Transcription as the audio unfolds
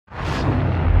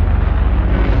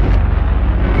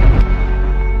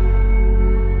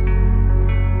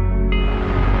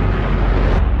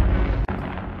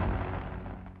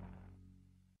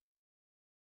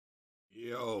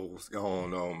What's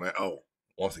going on, man? Oh,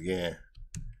 once again,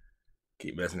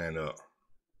 keep messing that up.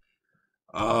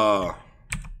 Hold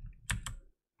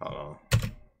on.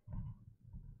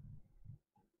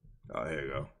 Oh, here you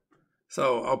go.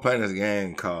 So I'm playing this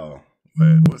game called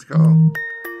what's it called?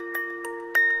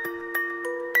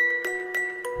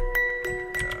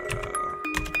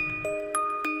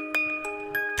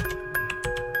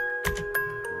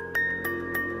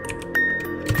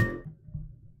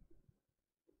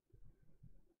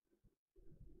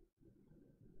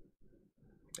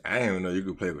 I didn't even know you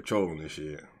could play controlling this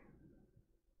shit.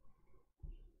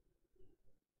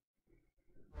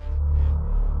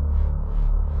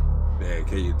 Dad,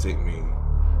 can you take me,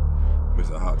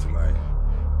 Mr. Hot tonight?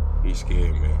 He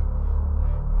scared me.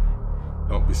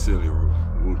 Don't be silly,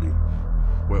 Rudy.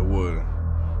 Wetwood.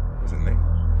 What's his name?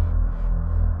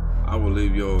 I will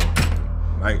leave your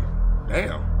night.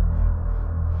 Damn.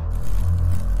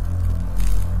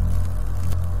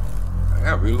 I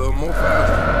gotta be a little more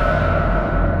faster.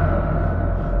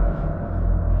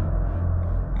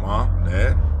 Mom,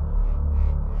 Dad.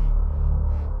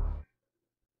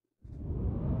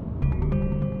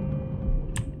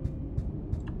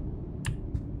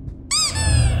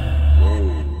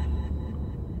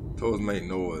 Toes make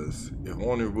noise. If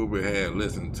only Ruby had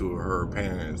listened to her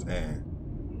parents and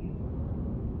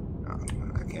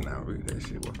I cannot read that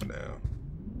shit up and down.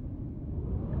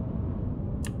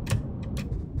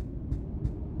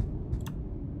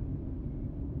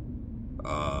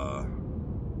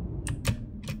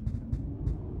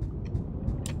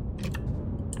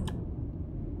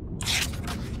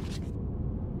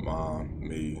 Mom,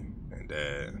 me, and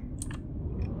Dad.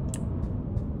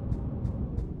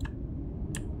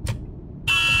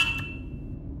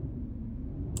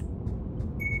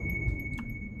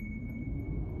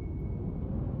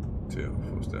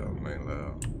 Footstep, main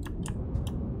loud.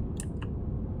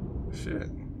 Shit.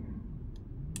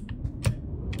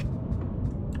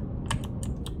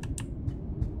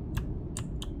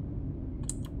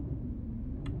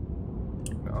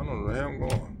 I don't know where the hell I'm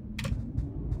going.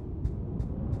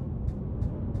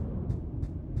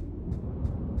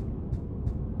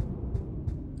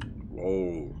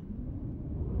 Whoa.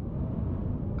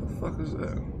 The fuck is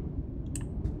that?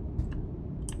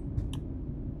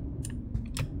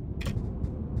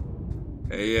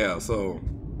 Hey, yeah, so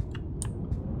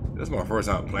this is my first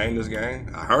time playing this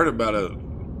game. I heard about it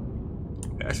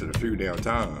actually a few damn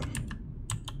times.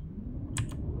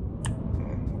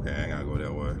 Okay, I ain't gotta go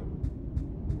that way.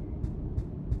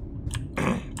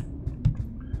 I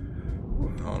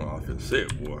don't know, I feel sick,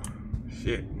 boy.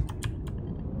 Shit.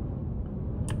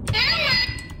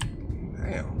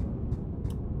 Damn.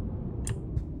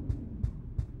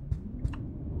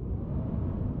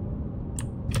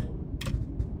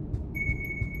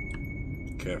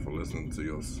 Careful listening to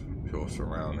your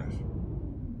surroundings.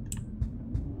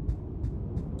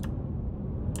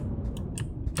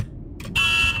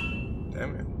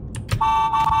 Damn it.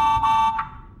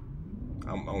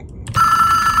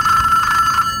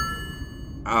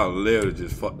 I'll literally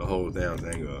just fuck the whole damn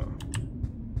thing up.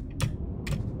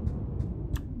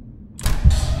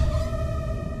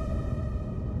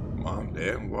 Mom,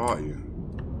 Dad, where are you?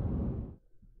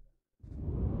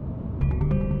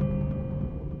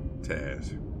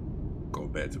 Taz, go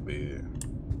back to bed.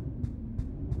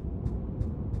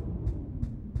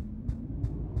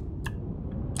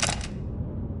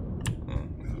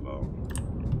 Hello.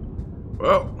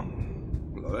 Well,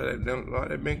 Lord,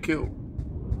 that been killed.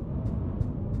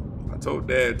 I told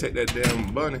Dad to take that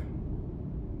damn bunny.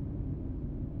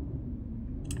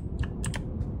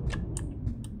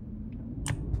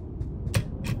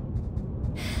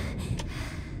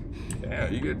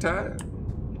 Damn, you get tired?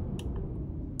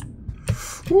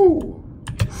 Woo.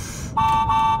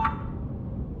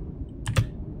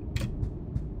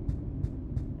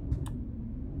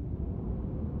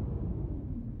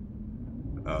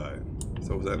 Alright,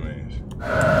 so what's that mean?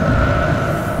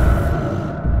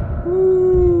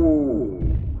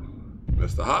 Ooh,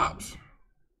 Mr. Hops.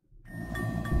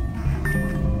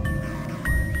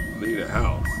 Leave the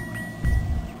house.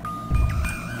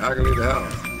 How can I leave the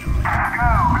house?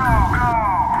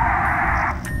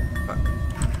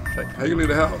 How you leave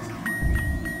the house?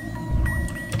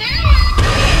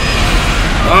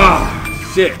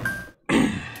 Ah, shit.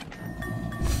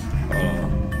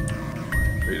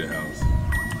 Leave the house.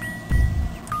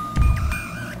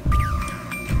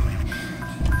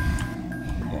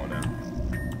 Come on now.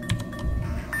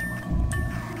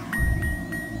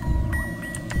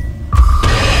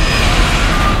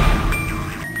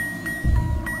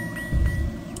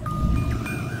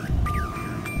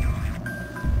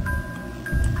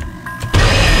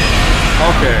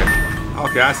 Okay.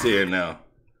 Okay, I see it now.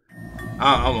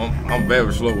 I'm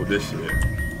very slow with this shit.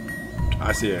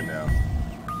 I see it now.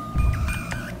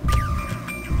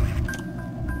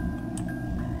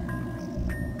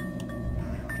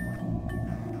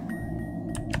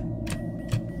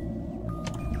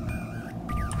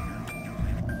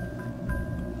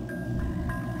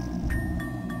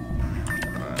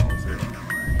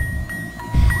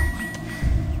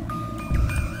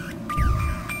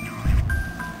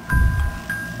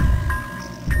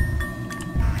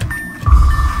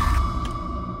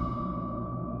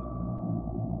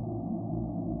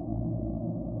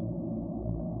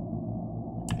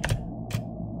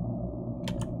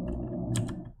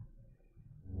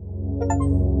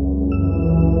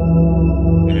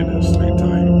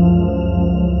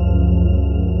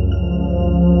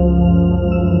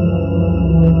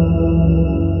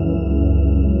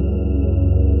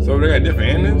 So they got different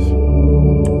endings?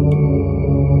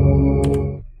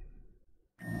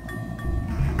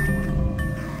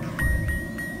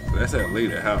 So that's at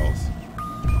leave the house.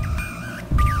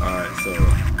 Alright, so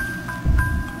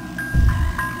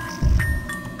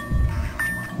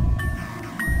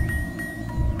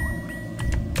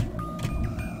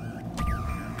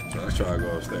let's try to go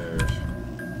upstairs.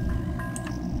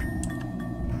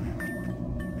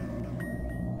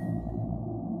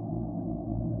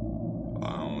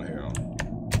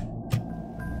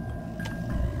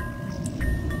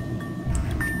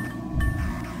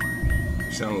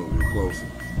 Sound a little bit closer.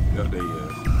 Yep, there he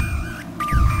is.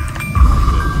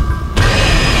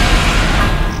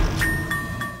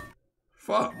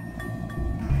 Fuck.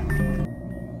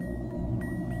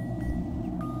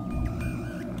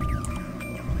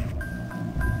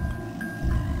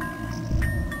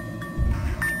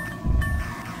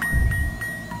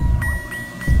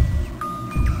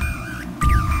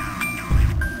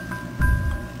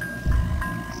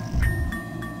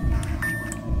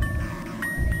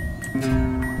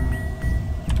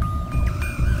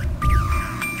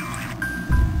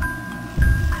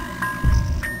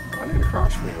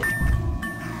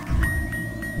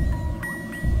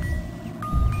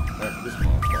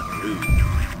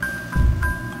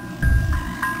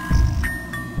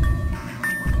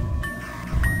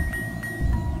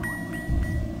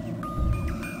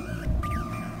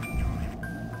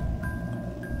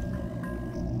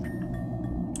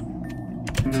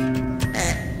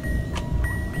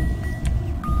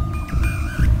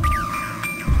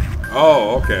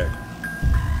 Oh, okay.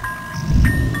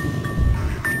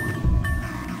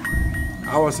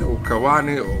 I was saying, well, why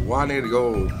I need to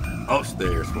go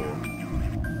upstairs for?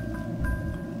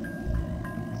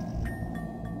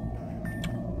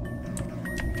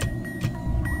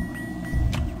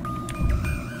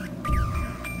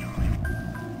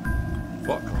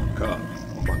 Fuck on the car.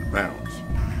 I'm about to bounce.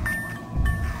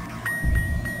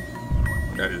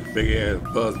 Got this big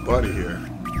ass Buzz Bunny here.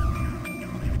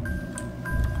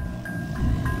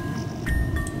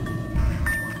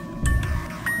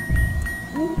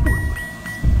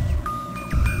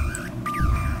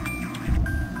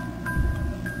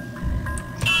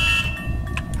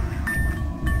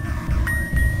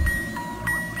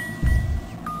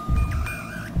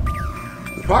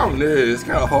 The problem is, it's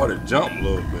kind of hard to jump a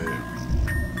little bit.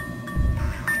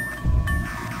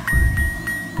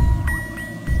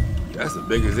 That's the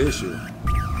biggest issue.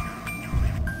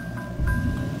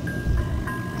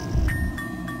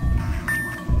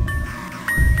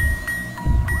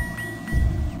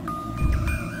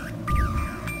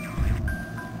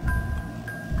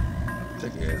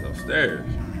 Take your ass upstairs.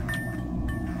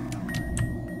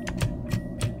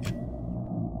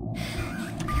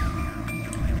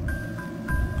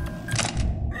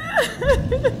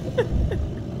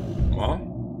 Mom?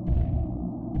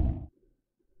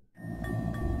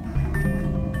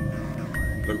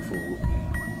 Look for food.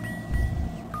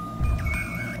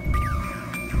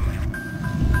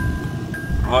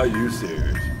 Are you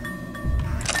serious?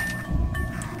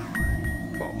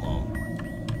 Fuck, Mom.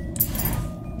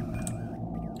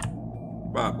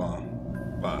 Bye, Mom.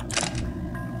 Bye.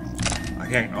 I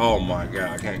can't. Oh my God,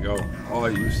 I can't go.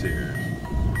 Are you serious?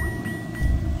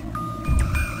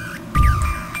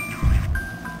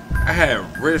 I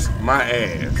had risked my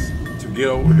ass to get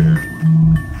over here.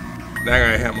 Now I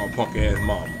gotta have my punk ass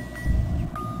mama.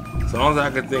 So long as I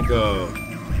can think of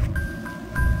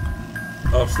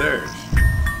upstairs.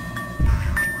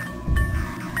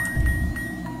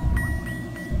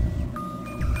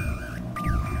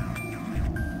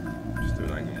 Still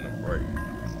not getting a break.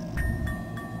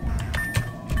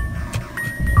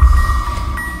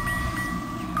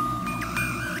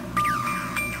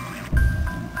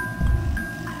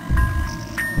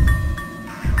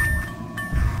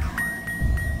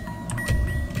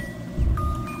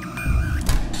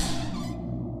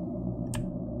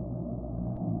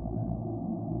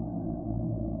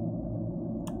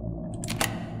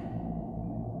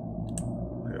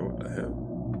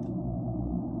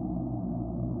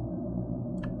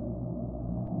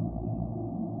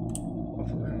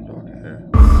 fucking hell.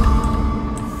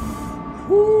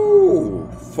 Woo!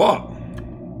 Fuck!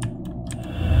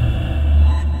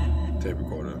 Tape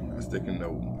recorder. A sticky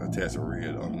note. Attach a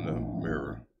red on the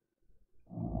mirror.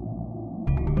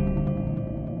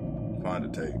 Find the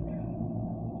tape.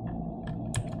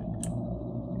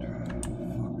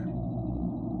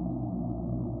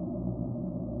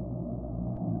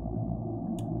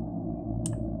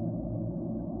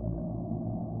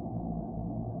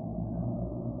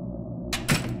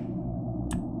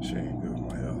 She ain't good with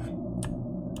my health.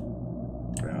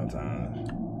 Valentine's.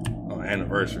 Oh,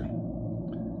 anniversary.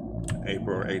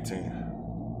 April 18th.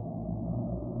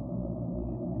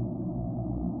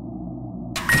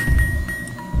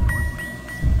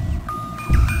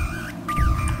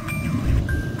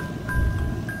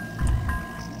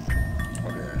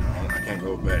 Okay, I can't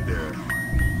go back there.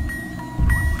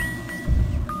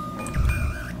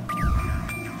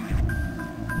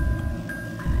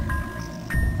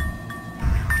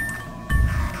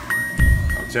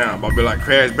 I'm about to be like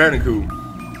Crash Bandicoot.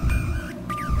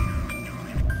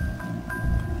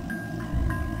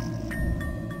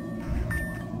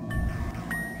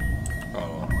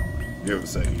 Oh, give it a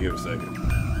second, give it a second.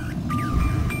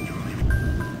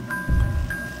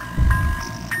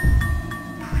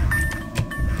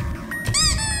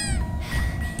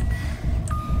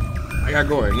 I gotta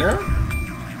go in there?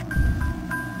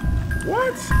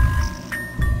 What?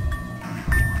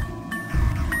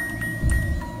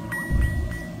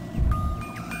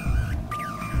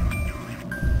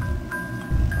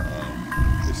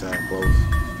 Sound close.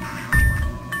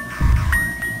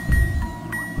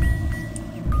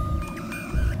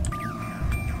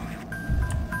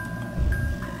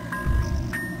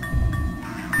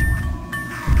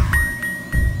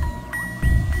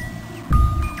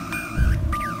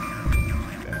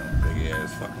 Damn, big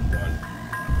ass fucking gun.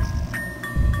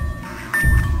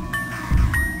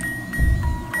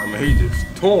 I mean, he just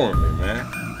torn me, man.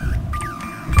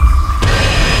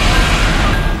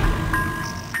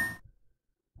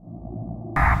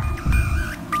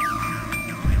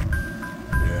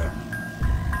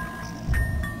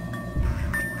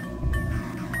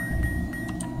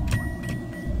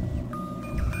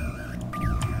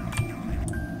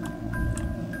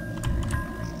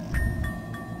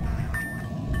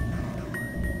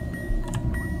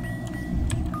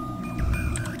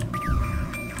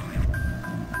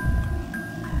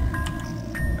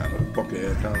 Fuck your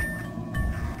ass down.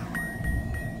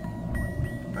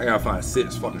 I gotta find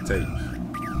 6 fucking tapes.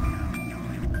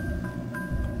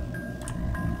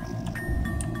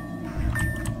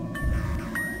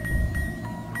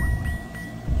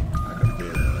 I gotta get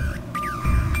it.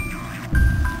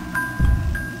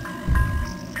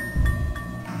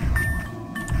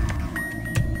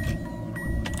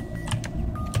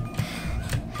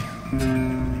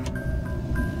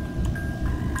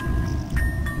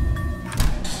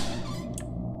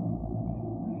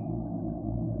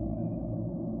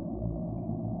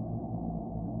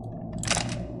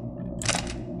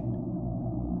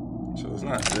 So it's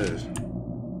not this.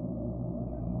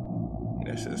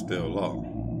 This is still locked.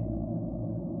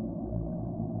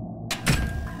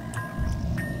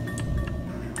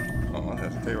 Oh,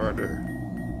 that's the tape right there.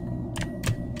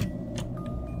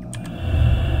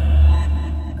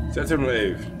 September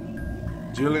 8th.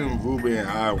 Jillian, Ruby, and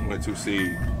I went to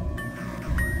see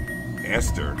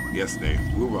Esther yesterday.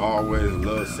 We were always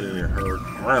loved seeing her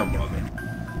grandmother.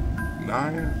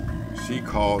 Naya, she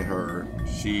called her.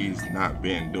 She's not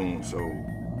been doing so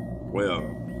well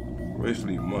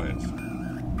recently months.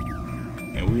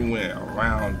 And we went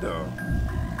around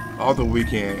all the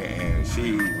weekend and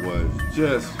she was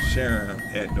just staring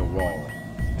at the wall.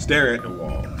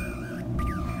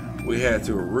 We had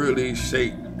to really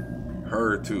shake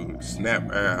her to snap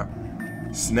her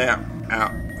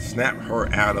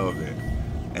out of it.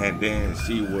 And then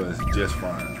she was just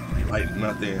fine. Like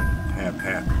nothing had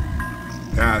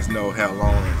happened. Guys know how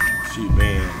long she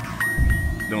been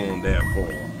doing that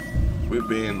for. We've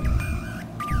been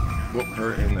booked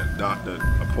her in the doctor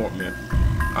appointment.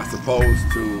 I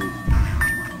supposed to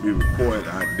be recording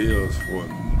ideas for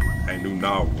a new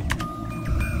novel.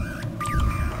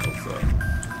 What's up?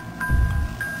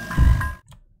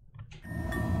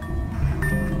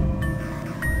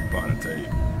 Find a tape.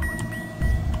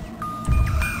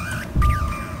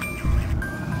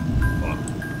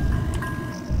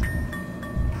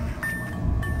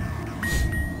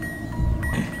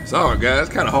 Sorry guys,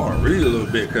 it's kind of hard to read a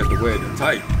little bit because the way it's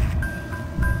tight.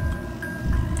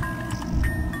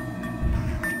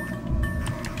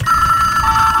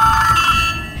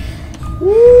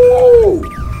 Woo!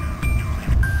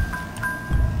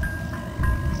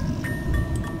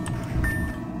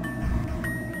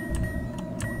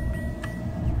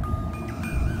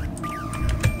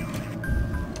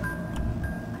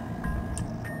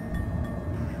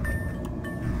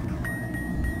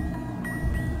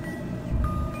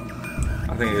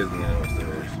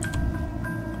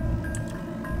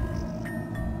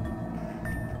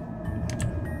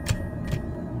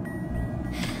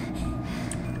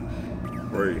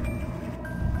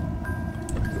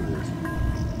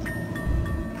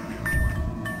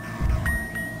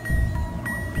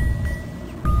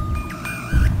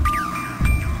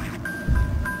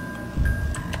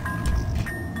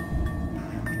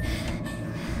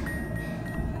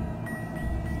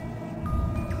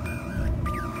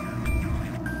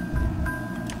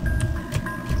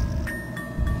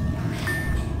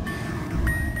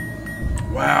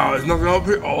 there's nothing up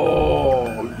here.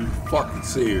 Oh, you fucking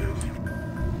serious?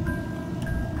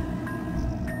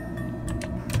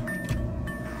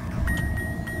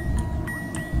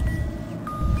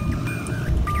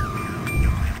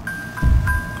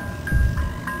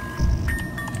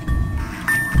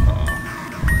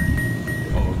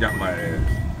 Almost got my ass.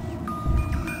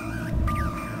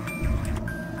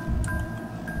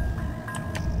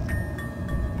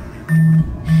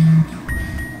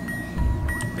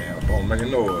 Damn, phone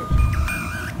making noise.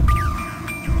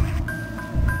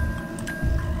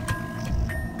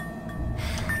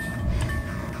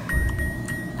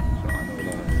 So I know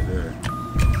nothing there.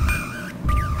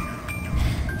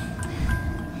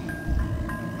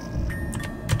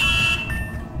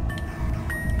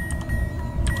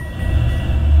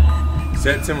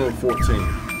 September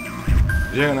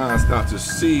 14th. Jay and I stopped to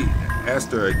see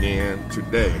Esther again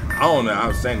today. I don't know, I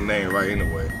was saying the name right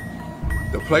anyway.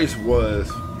 The place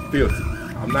was filthy.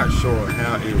 I'm not sure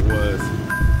how it would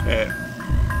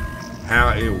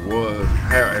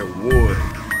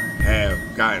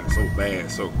have gotten so bad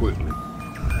so quickly.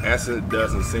 Esther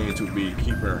doesn't seem to be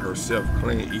keeping herself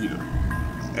clean either.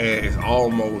 And it's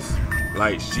almost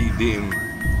like she didn't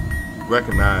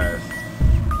recognize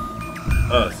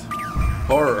us.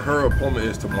 Her appointment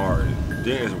is tomorrow.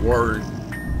 Jen is worried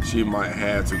she might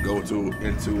have to go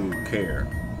into care.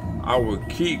 I will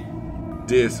keep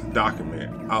this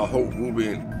document. I hope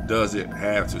Ruben doesn't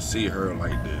have to see her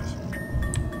like this.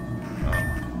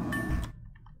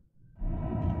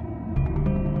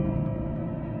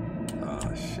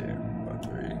 Oh shit. 1,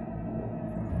 3,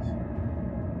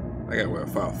 4, 5. I got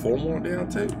what, 4 more damn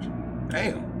tapes?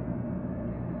 Damn.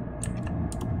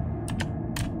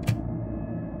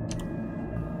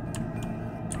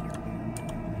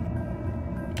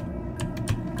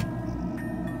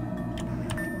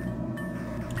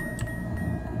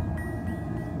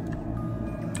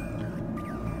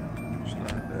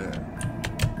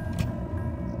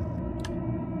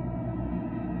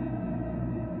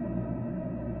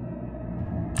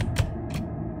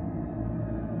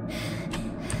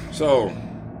 So,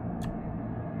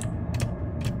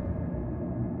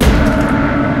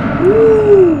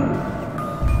 woo!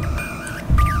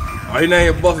 Oh, he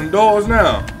ain't busting doors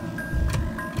now.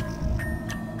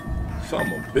 Son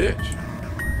of a bitch.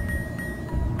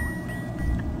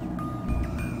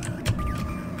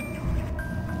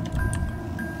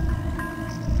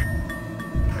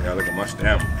 I gotta look at my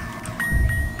stamina.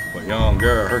 But young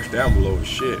girl, her stamina low as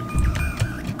shit.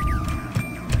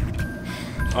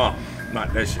 Oh.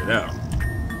 Knock that shit out.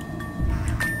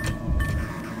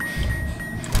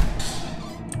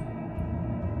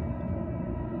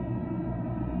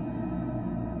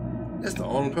 That's the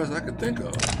only person I could think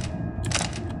of.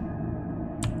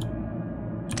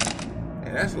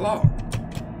 And that's locked.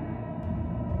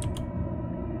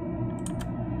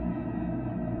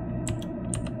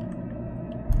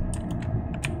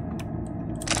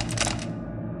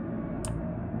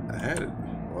 I had it.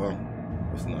 Well,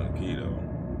 that's not a key though.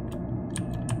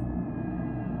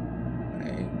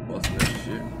 Busting that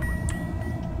shit.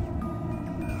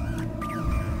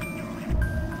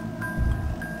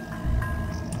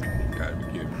 You gotta be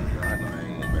kidding me. I know I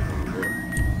ain't going back over there.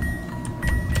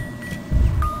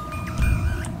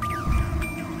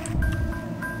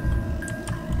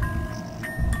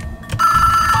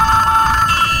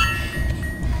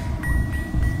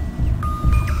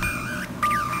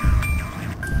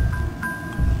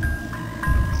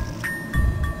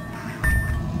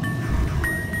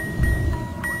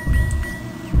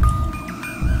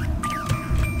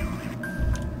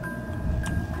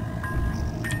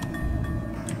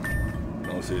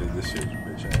 This shit's a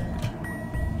bitch ass.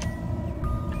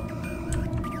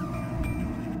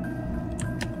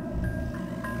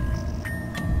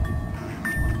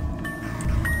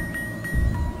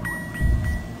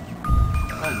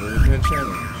 I'm really been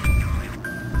challenged.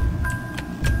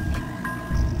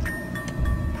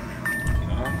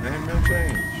 No, it ain't been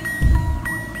changed.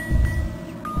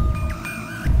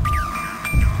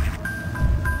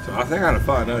 So I think I gotta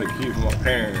find another key from my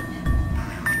parents.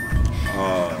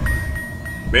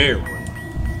 Bedroom.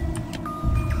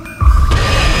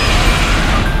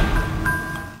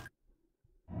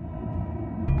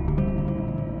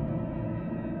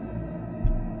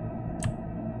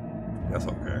 That's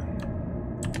okay.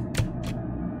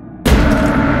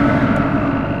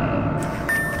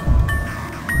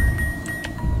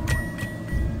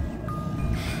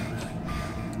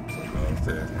 So go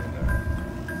upstairs and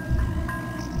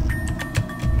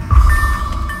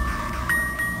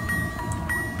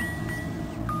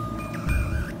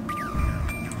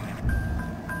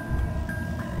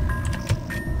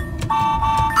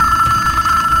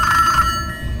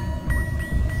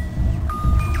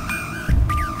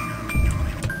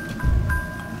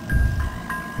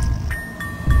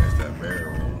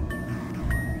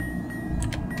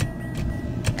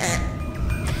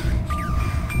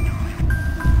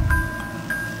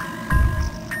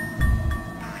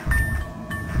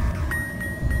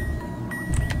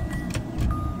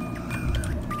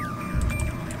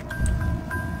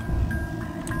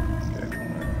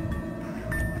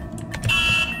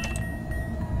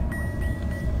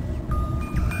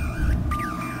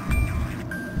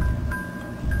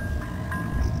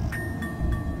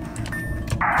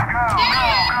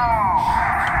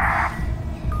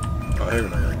here we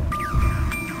go.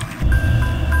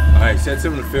 Alright,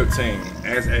 September 15th.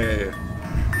 As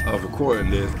of recording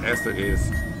this, Esther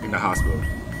is in the hospital.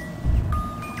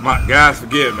 My guys,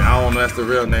 forgive me. I don't know if that's the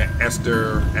real name.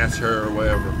 Esther, or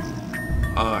whatever.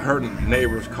 Her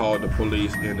neighbors called the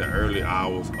police in the early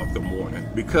hours of the morning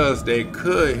because they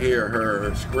could hear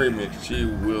her screaming she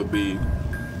will be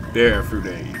there a few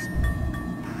days.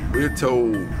 We're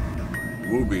told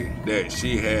Ruby that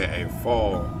she had a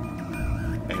fall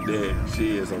and that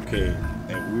she is okay,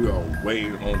 and we are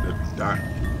waiting on the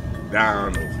down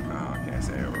of, I can't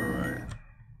say it right.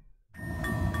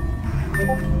 So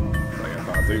I got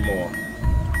about 3 more.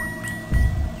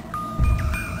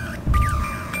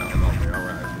 I don't know, man. All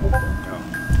right,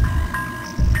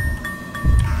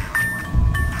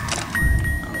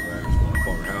 let's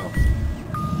motherfucking house.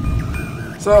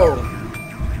 So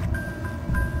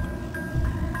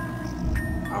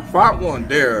I found one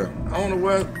there. I don't know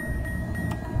what.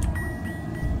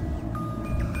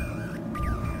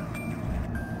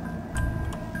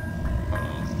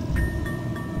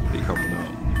 He coming up.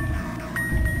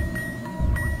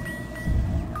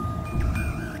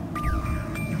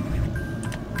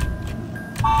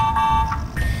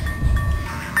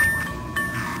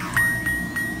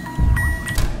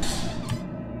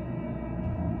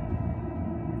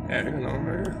 Yeah, you know,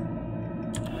 man.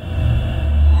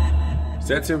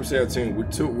 September 17th, we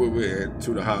took Ruby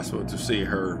to the hospital to see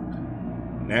her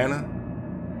Nana.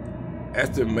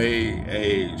 Esther made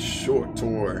a short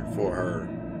toy for her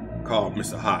called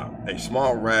Mr. Hopp, a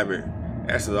small rabbit.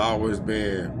 Esther's always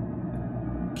been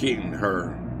keeping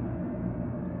her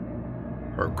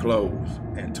clothes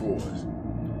and toys.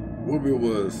 Ruby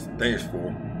was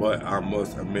thankful, but I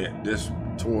must admit this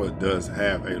toy does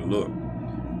have a look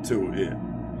to it.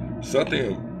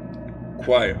 Something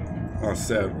quite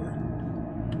unsettling.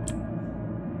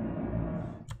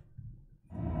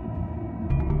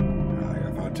 I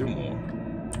gotta find 2 more.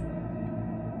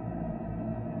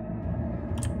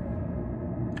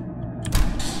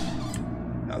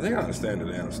 I think I understand the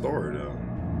damn story though.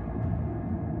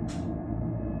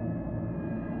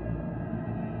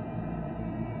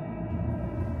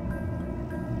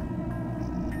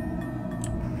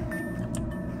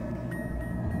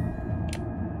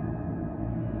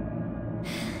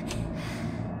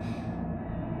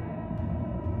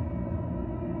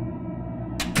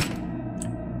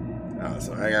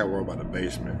 So I ain't gotta worry about the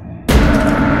basement.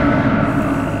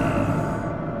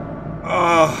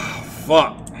 Oh,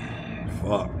 fuck.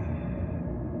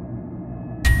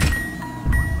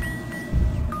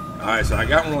 Alright, so I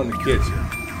got one in the kitchen.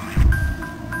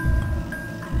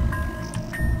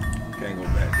 Can't go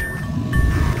back there.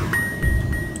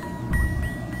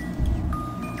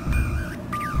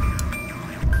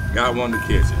 Got one in the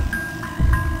kitchen.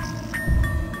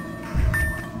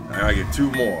 I gotta get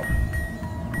 2 more.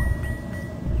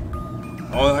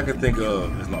 All I can think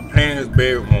of is my parents'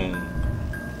 bedroom.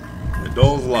 The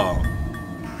door's locked,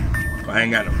 but I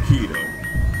ain't got no key though.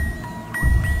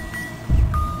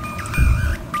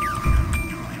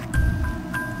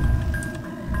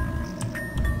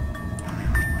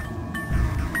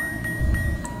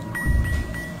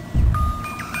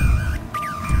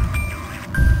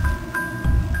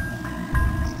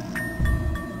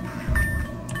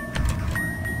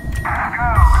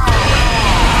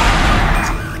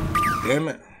 Damn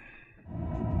it.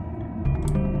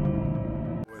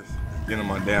 It's getting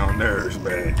my down nerves,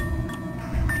 man.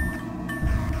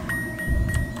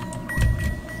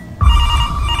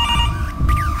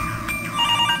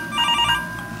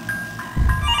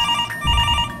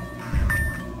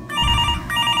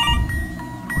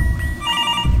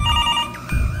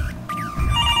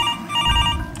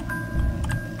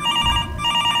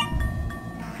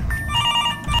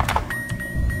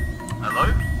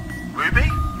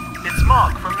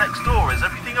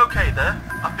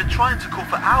 I've been trying to call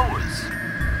for hours.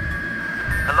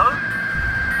 Hello?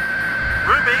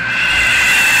 Ruby?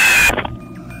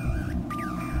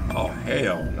 Oh,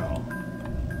 hell no.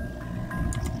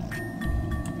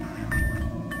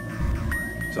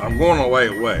 So I'm going the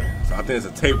right way. So I think it's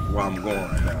a tape where I'm going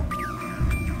right now.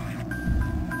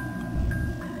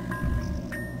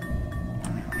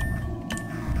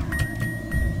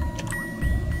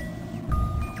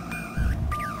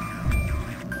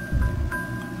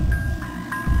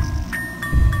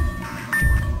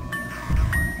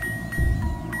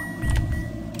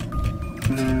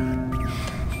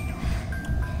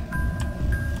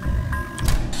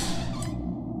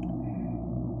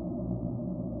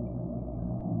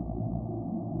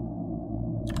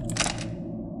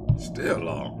 Still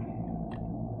long.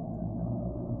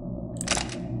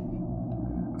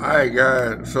 Alright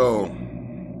guys, so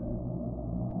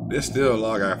There's still a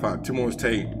log. I found 2 more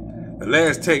tape. The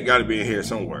last tape got to be in here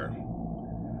somewhere.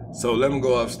 So let me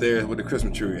go upstairs with the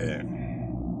Christmas tree at.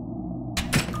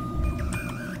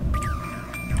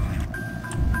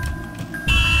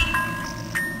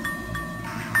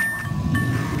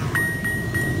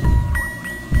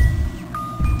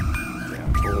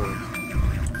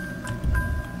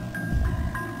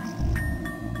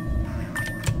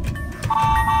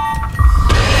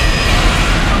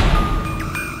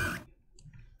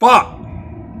 Fuck!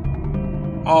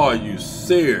 Are you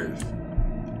serious?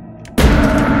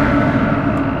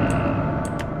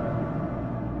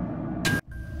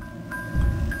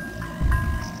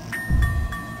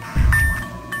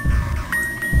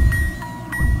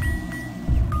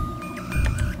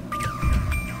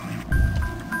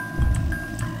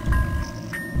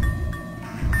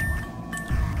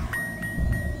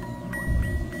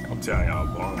 I'm telling y'all,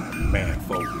 boy, I'm mad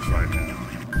focused right now.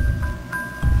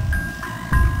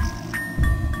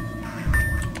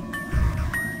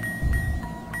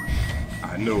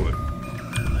 I knew it.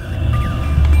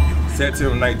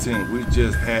 September 19th, we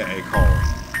just had a call.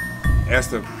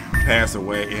 Esther passed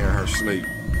away in her sleep.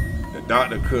 The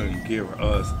doctor couldn't give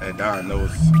us a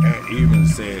diagnosis and even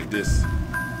said this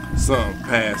son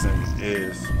passing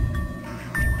is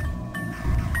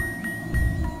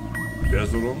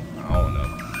visible. I don't know.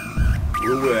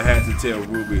 We will have to tell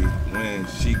Ruby when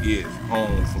she gets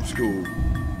home from school,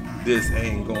 this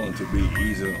ain't going to be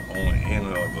easy on any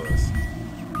of us.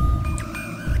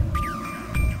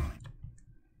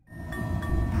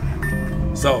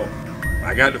 So,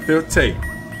 I got the 5th tape.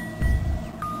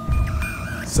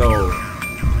 So,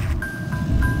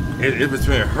 it's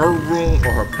between her room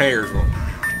or her parents' room.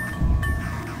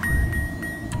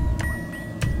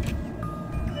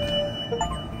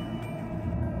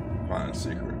 Find a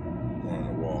secret on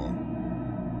the wall.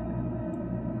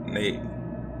 Nate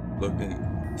looked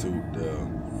into the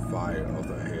fire of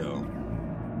the hell,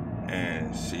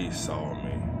 and she saw me.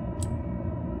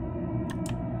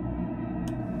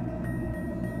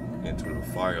 Into the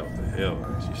fire of the hell,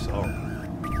 and she saw me.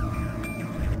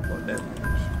 What that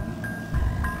means.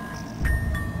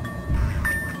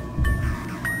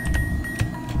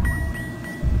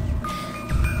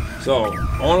 So,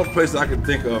 only place I can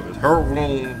think of is her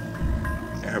room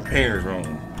and her parents'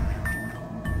 room.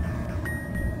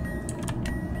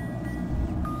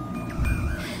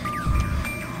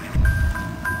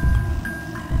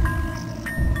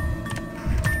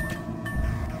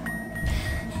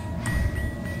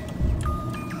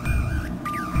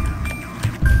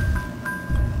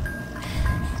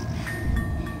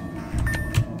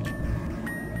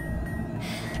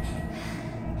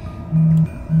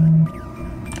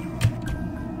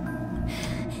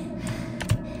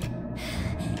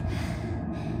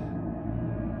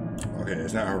 Okay,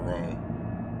 it's not her room.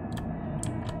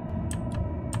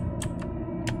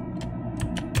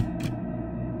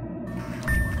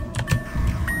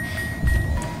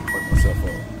 Fuck myself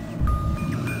up.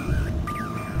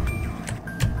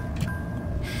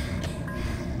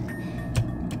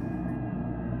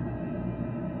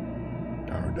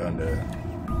 I've done that.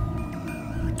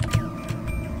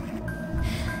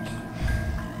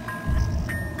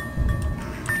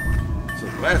 So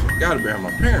the last one gotta be in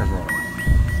my parents' room.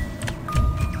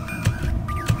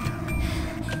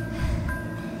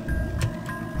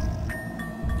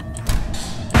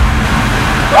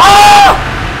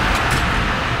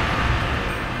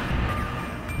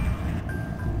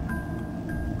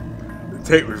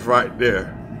 Tape was right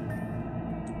there.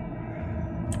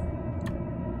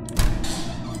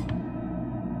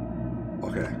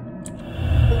 Okay.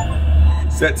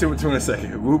 September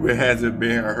 22nd. Ruby hasn't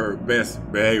been her best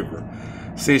behavior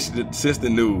since the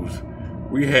news.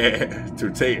 We had to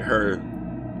take her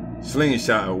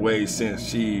slingshot away since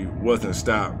she wasn't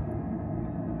stopped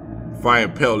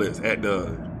firing pellets at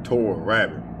the toy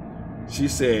rabbit. She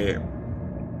said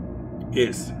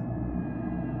it's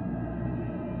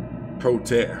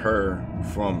protect her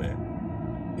from it.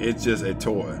 It's just a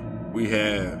toy. We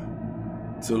have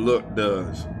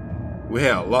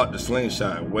locked the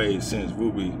slingshot away since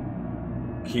Ruby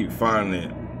keep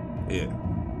finding it.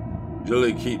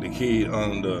 Julie keep the key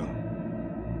on the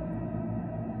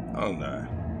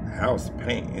house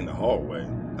paint in the hallway,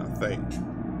 I think.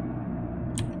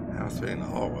 House paint in the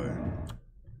hallway.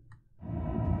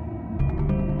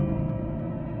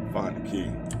 Find the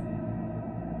key.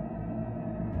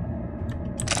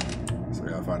 So I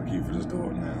gotta find the key for this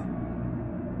door now.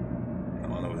 I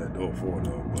don't know what that door for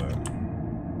though, but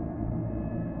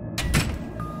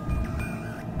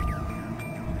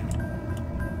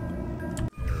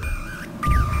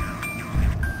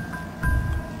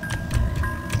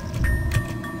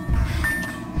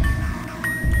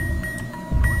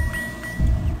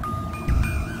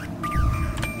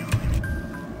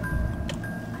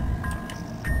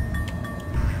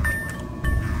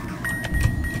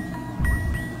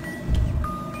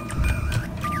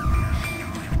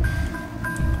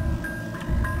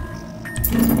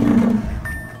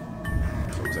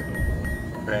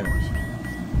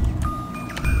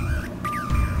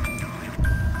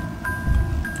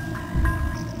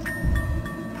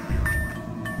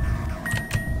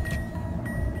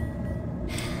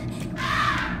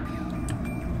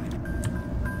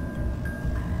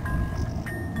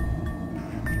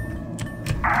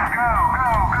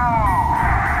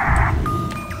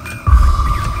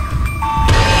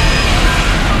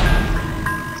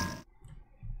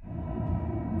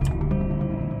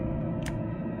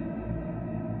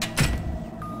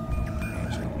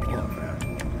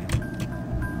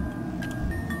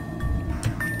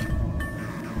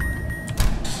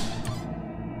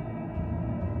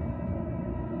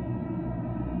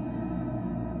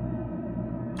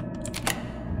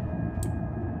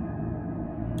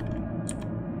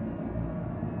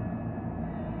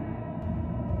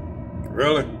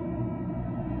Really?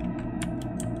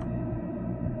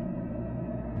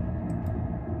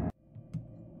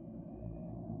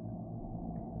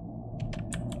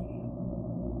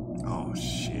 Oh,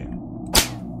 shit.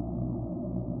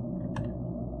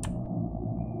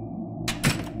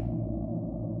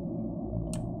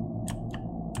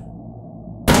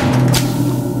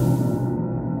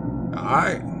 All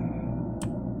right.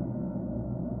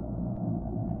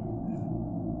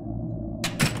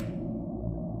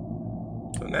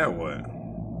 So now what?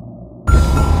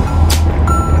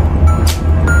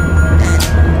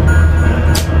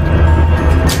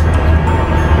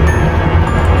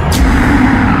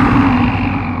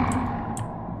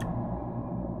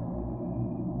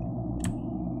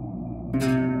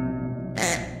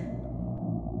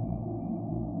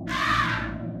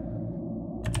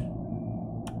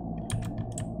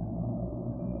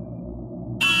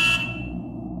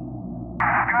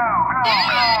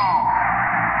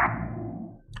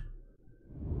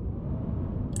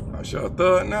 That's your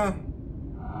third now?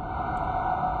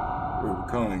 We were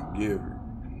coming to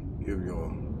give your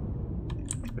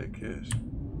big kiss.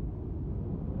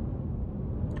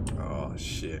 Oh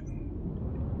shit.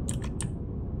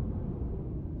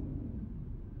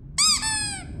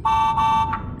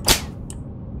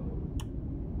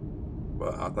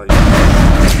 But I thought you.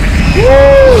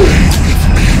 Woo!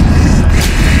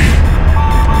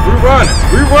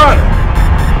 We running.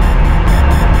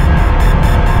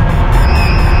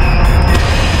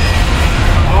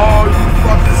 Oh, you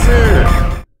fucking serious?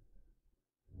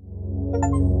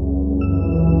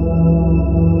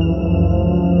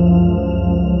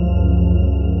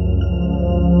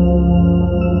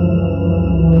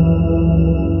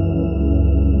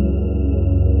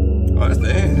 Oh, that's the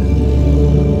end.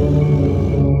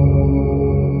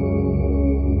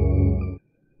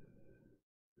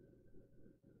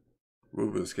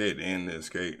 Ruben escaped the end of the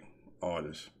escape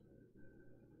artist.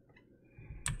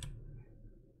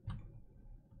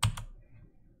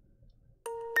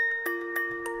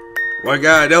 My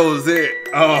God, that was it.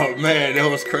 Oh man, that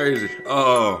was crazy.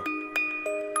 Oh,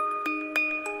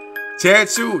 Chad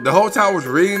Chu, the whole time I was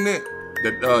reading it,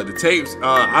 the tapes.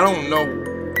 I don't know.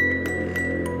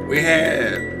 We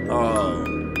had I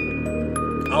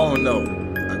don't know,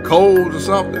 a code or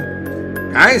something.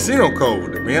 I ain't seen no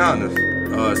code, to be honest.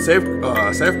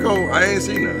 𝐦𝐨𝐫𝐞, I ain't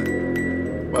seen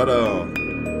nothing. But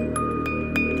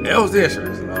it was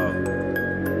interesting.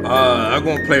 I'm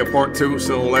gonna play a part 2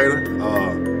 soon or later.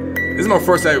 This is my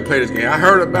first time to play this game. I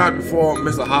heard about it before,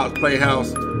 Mr. Hopp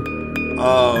Playhouse.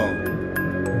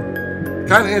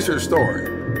 Kind of interesting story.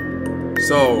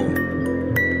 So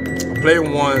I played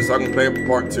one, so I can play it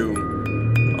part 2.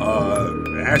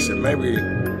 Actually, maybe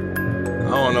I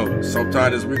don't know,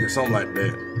 sometime this week or something like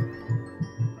that.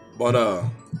 But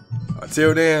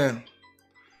until then,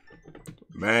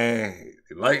 man,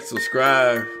 like,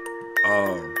 subscribe,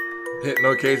 hit the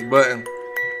notification button.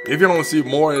 If you don't see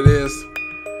more of this,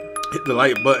 hit the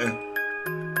like button.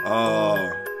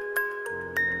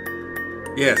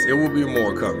 Yes, it will be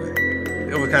more coming.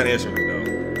 It was kind of interesting though.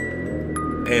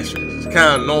 Interesting. It's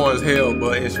kind of annoying as hell,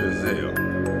 but interesting as hell.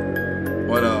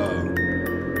 But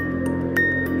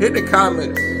hit the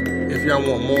comments if y'all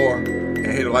want more, and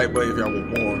hit the like button if y'all want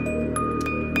more.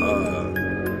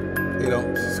 You know,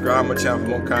 subscribe to my channel for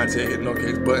more content. Hit the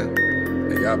notification button,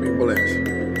 and y'all be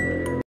blessed.